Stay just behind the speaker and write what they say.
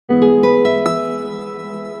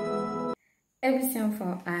Everything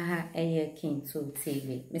for aha ayekatv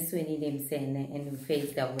TV. Miss Winnie them saying and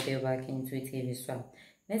face that would ever came to TV swap.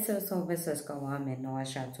 Let's also versus Kawame no I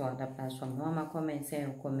shall to other platform. No my comments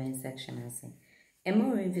in comment section as and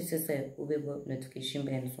more visitors will be notification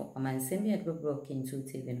bell so a man send me at broken to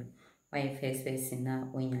TV no. Why face facing now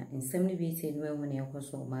when you're in 70 BT when you're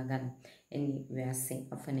also magana and we are saying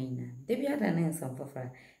of an ina. They be other names of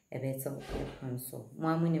for a better console.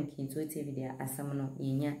 One when you came to TV there as someone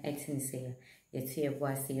in your acting say. Yet here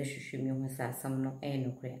was the issue me was some no air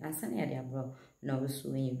no cray, and sunny idea bro, no so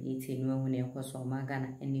when you be eating when you cross or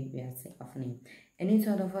magana and you be say of name. And it's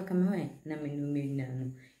all of a come away,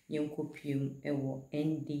 Naminu young copium ewo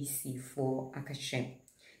NDC for Akashem.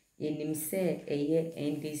 Yenim say a year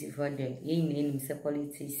NDC for the ye name se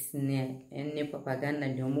politics near any propaganda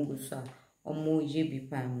domugusa or more jibi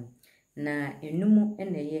pam. Na enumu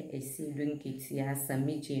eneye esi dunkiti ya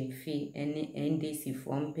samije mfi ene NDC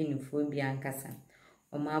for mpinifo bi ankasa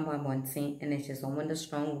omaba bonten NHS omondo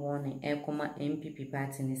strong warning ekoma MPP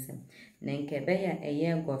party nisem na nkebe ya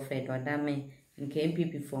eye Godfred Odame nke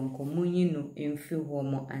MPP for nkomunyi no emfi ho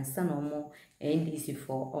mo ansa na omo NDC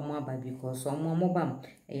for omo aba because omo bam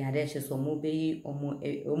eya de hye so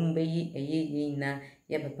omo beyi eye na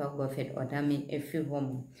ye bepa Godfred Odame efi ho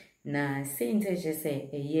mo na sente say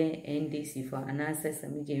eye NDC for anasa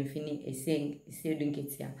samije mfini ese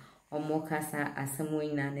dunketia omo kasa asemo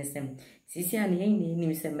ina nesem sisi an ye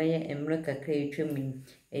ni semeye emreka kretwem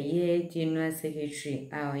eye general secretary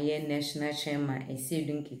a ye national chairman ese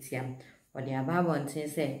dunketia odi ababo ntin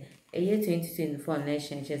say eye 2024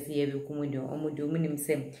 election chese ye bekumu de omo de omunim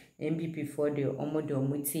sem MPP for de omo de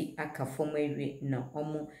omuti aka form awie na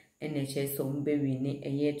omo NHS ombewi ni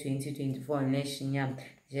eye 2024 election ya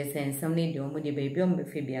just and somebody the omo de baby on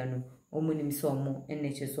befebia no omo nim so omo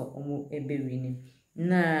NHS omo ebewi ni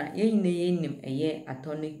na ye nim eye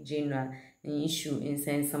attorney general issue in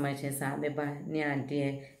sense some chance abeba ni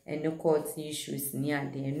ade and court issues ni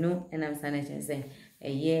ade no and am sanage say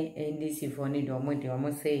eye NDC for ni de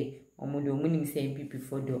omo say omo de omo nim say MPP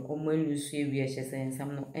for de omo lusu ewi chese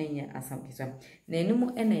some no enya asam kiso na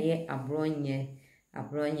enum ena ye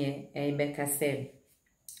Abronye ebeka se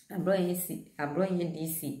Abronye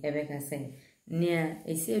DC ebeka se nia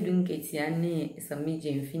esi edunketia ne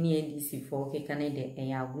samije mfini NDC for kekanede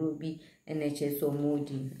eya grobi NHS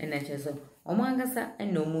omodi NHS omangasa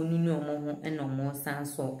enomo nunu omo ho enomo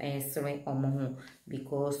sanso esre omo ho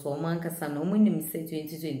because omangasa no munim se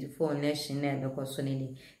 2024 national bekoso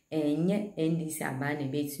ne enye NDC abane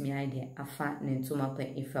betimi idea afa nentuma pa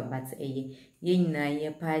ifa but eye yina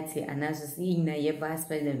ye party anaso yina ye vice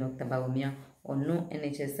president Dr. Bawumia ono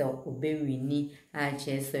NHS obewi ni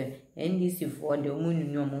HS NDC for the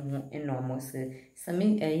omununu omo ho enomo se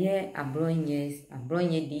sami eye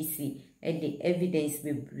Abronye DC the evidence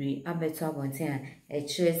be abeto abonten a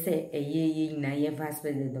chere say eye yina ye vice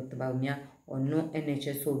president Dr. Bawumia ono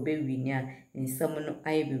NHS obewi ni a nsam no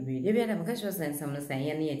ayebebe de bia da maka sho sen sam no san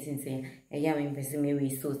ya na yetinse eya me mpese me we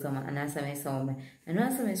so sama anasa me so me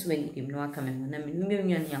anasa me so we dim no aka me na me nwa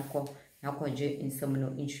nwan yakwaje nsam no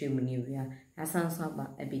ntwem ni wia asanso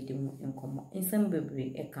aba abedimu nkomo nsam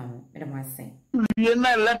bebre eka ho me da masen wie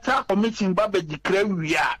na letter committee ba be dikra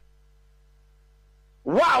wia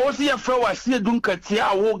wa wo se ye fra wa se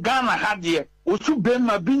dunkatia wo Ghana ha de wo su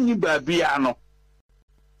bema binni ba bia no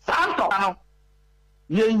santo no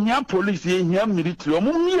ye nya police ye nya military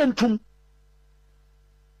omo mientum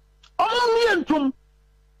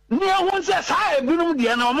ni ahun se sa ebinum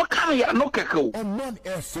de na omo kan ya no kekeo on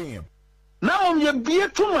FM now ye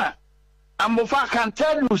bietuma ambofa can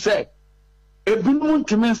tell you say ebinum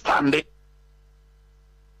ntimi stand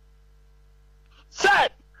say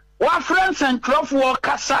wa friends and club work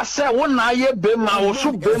kasa say wona ye bema wo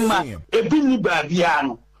so bema ebini ba bia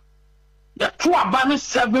no ya to aba no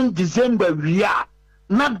 7 December wia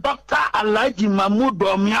na Dr. Alhaji Mahmoud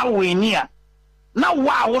Omiawenia na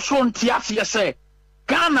wa wo so ntiase say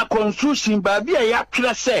Ghana constitution ba bia ya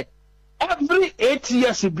twere say every 8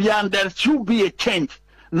 years beyond there should be a change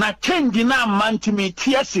na change na mantimi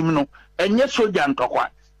tiasim no enye soja ntokwa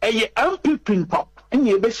eye MPP ntop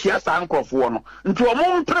enye be siasa ankrofo no nti o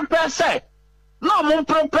mo prepare say na mo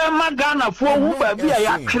prepare ma Ghana fo hu ba bia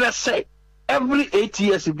ya twere say every 8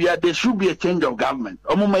 years there should be a change of government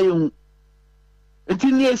omo mayehu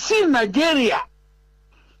nti ni esi Nigeria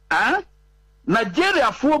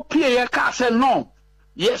Nigeria fo pie ye ka say no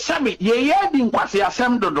ye sabi ye di nkwase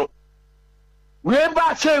asem dodo we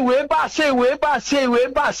ba say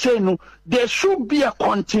no there should be a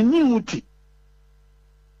continuity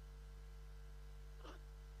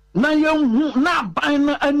na ye na ban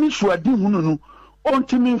na ani so adi hunu no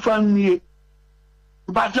ontimi fa nwie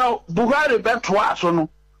But Buhari betwa so no.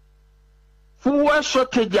 Fuwa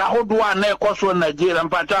shortage ahodoa na ekoso Nigeria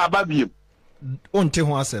mpacha ababiem. Onte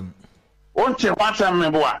ho asem. Onte ho asem me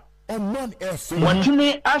boa.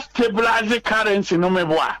 Watimi a stabilize currency no me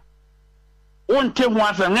boa. Onte ho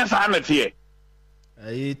asem nyesa na tie.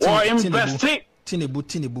 Or invest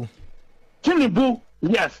Tinubu,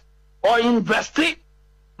 yes. Or invest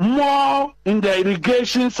more in the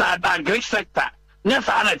irrigation side, the agri sector.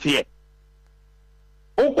 Nyesa na tie.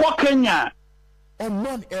 Okwa Kenya.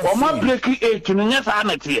 Oma breaking age in nyesa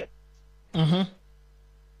na tie.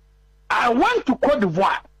 I went to Cote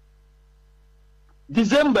d'Ivoire.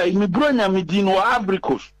 December, in Abronye Medino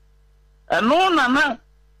Abricos. And no nana,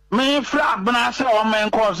 me fra banasa or man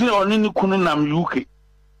cousin or nini kununam UK.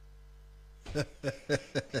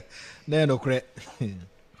 No credit.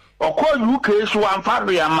 Or call UK so I'm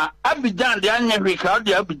Fabiama, Abidjan, the Anya Ricard,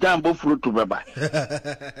 the Abidjan both fruit to Baba.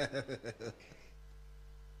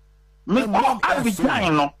 Me call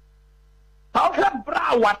Abidjan, no. How can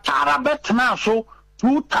Bra Watara bet now so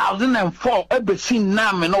 2004 ever seen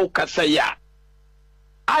Nam and Okasaya?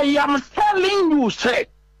 I am telling you, say,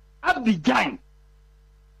 Abidjan,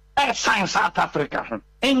 Science South Africa,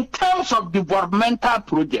 in terms of developmental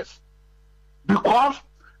projects, because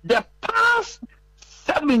the past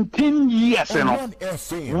 17 years, you know,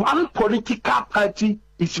 one political party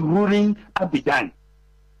is ruling Abidjan.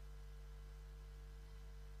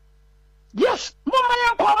 Yes,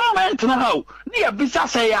 moment now. Near Bisa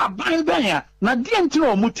say, I bind there. Now,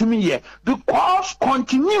 the because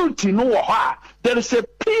continuity no ha. There is a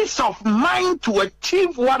peace of mind to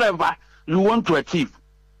achieve whatever you want to achieve.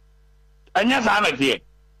 And yes, I'm here.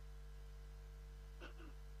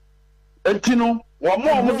 And you know, one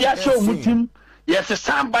more with your show with him. Yes, a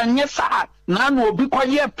samban, yes, sir. None will be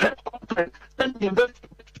quiet.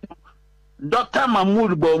 Dr.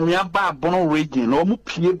 Mahmoud Bawumia ba Bono region, or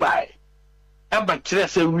Mupie by.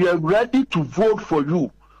 Say we are ready to vote for you.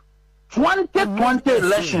 2020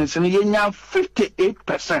 elections in Yenya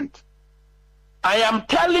 58%. I am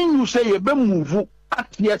telling you, say you be move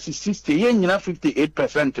at years 60, Yenya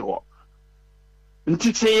 58%. And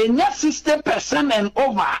say Yenya 60% and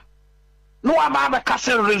over. No about the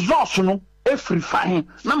castle resource, no, every fine.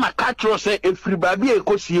 No, my catcher say every baby a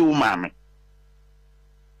cost you, mammy.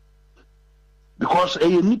 Because a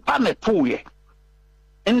nipa ne two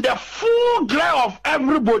in the full glare of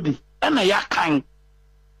everybody, and a yakan.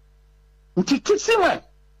 Ntitisime,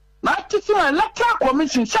 electoral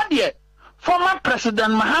commission said former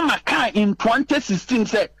President Mahama Khan in 2016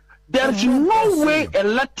 said there's no way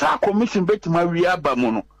electoral commission bet Maria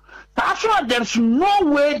Bamono. That's why there's no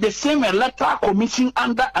way the same electoral commission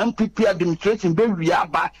under MPP administration be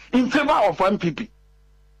Riaba in favor of MPP.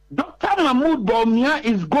 Dr. Mahmoud Bawumia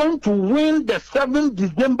is going to win the 7th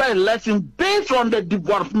December election based on the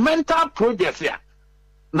developmental projects here.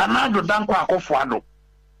 Nanado Danko Akofo-Addo.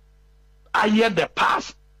 I hear the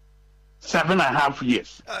past 7.5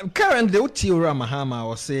 years. Currently, Utiura Mahama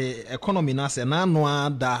was say economy na se na no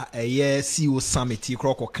da eye CEO summit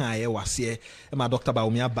kroko kan ye wase ma Dr.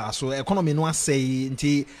 Bawumia ba so economy no say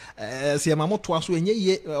nti se ma moto aso enye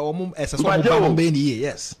ye omo eseso mo ba ni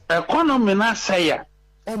yes. Economy na say ya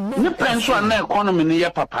ni pension na economy ni ye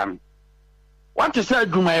papa. What is say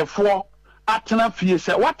adwumayefo atena fie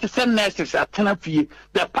say what is say nurses atena fie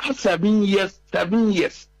the past 7 years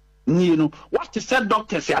you know what is said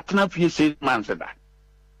doctors atena fie 6 months that.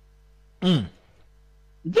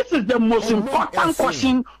 This is the most important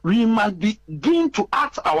question we must begin to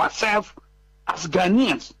ask ourselves as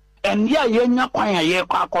Ghanaians. And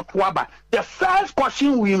the first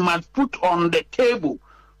question we must put on the table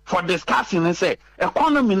for discussion is say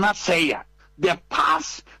economy not say the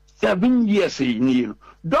past 7 years in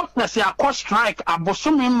doctors say a strike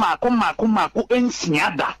abosome mako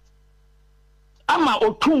ensiada ama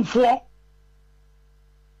otumfo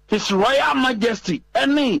His Royal Majesty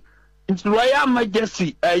His Royal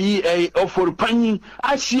Majesty Oforpanyin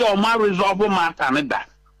asi o ma resolve matter ne da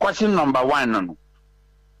question number 1 no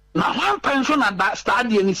na one pension at that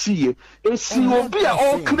stadium ni see e si obi a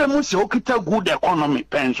o kire mu se o kita good economy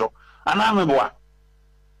pension anameboa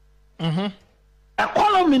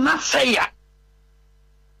economy na say ya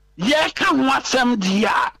ye ka ho asem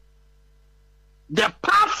dia the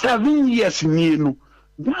past 7 years ni no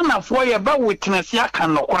Ghana for ye ba witness ya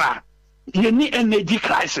kan nokora ye ni energy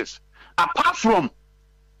crisis apart from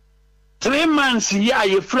 3 months ya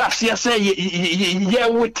ye flash ya say ye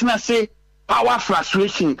witness power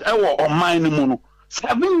frustration ewo on mine mu no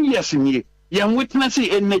 7 years ni ye witness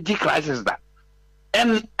energy crisis that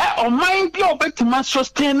and mind be obetima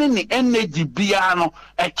sustaining the energy biano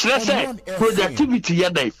e kire say productivity ye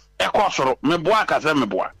dey e kosoro me boa ka say me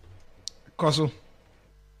boa koso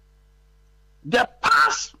the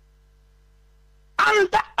past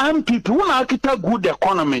under MPP una kita good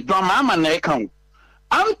economy do mama na e kan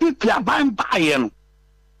MPP aban baye no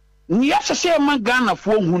ni asese ma Ghana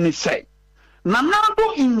fo hu ni say na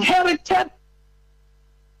nado inherited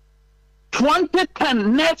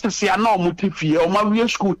 2010 nurses ya na omutifie o ma wie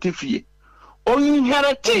school tifie o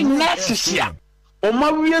inherited nurses ya o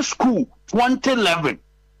ma wie school 2011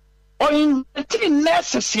 o inherited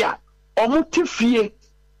nurses ya o mutifie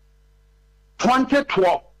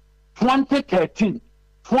 2012 2013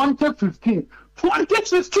 2015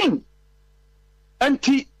 2016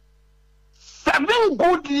 until 7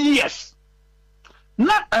 good years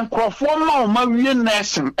na enkrofo ma o ma wie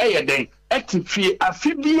nursing eyeden actifie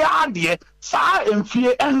afibia de sa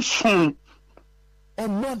emfie enson a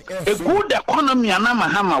good economy na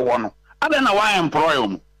mahama wono ade na wa employ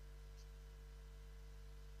o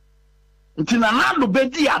ntina na do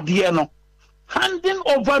bedi ade no handing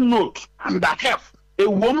over note and the half a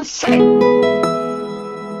wom say